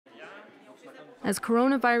As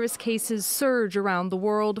coronavirus cases surge around the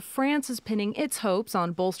world, France is pinning its hopes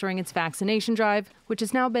on bolstering its vaccination drive, which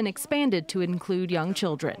has now been expanded to include young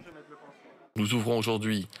children. Nous ouvrons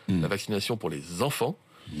aujourd'hui la vaccination pour les enfants.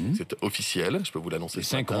 C'est officiel, je peux vous l'annoncer.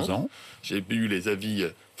 5-11 ans. J'ai eu les avis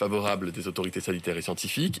favorables des autorités sanitaires et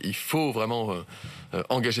scientifiques. Il faut vraiment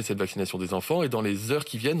engager cette vaccination des enfants. Et dans les heures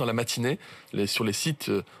qui viennent, dans la matinée, sur les sites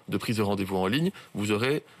de prise de rendez-vous en ligne, vous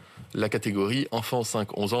aurez la catégorie enfants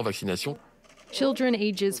 5-11 ans vaccination. Children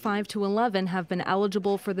ages 5 to 11 have been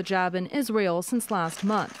eligible for the jab in Israel since last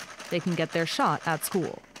month. They can get their shot at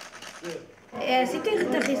school. עשיתי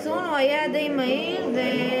את החיסון, הוא היה די מהיר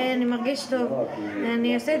ואני מרגיש טוב.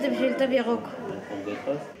 אני אעשה את זה בשביל תו ירוק.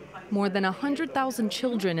 More than 100,000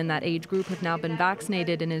 children in that age group have now been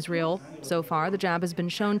vaccinated in Israel. So far, the jab has been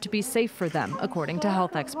shown to be safe for them, according to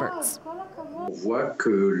health experts. On voit que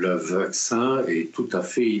le vaccin est tout à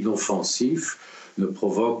fait inoffensif, ne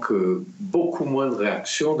provoque beaucoup moins de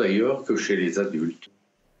réactions d'ailleurs que chez les adultes.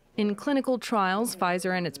 In clinical trials,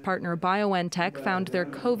 Pfizer and its partner BioNTech found their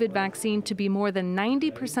COVID vaccine to be more than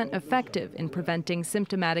 90% effective in preventing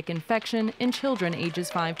symptomatic infection in children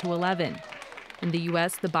ages 5 to 11. In the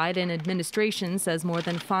U.S., the Biden administration says more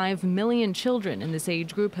than 5 million children in this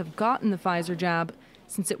age group have gotten the Pfizer jab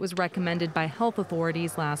since it was recommended by health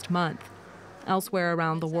authorities last month. Elsewhere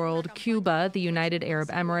around the world, Cuba, the United Arab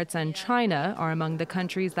Emirates, and China are among the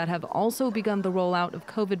countries that have also begun the rollout of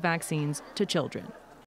COVID vaccines to children.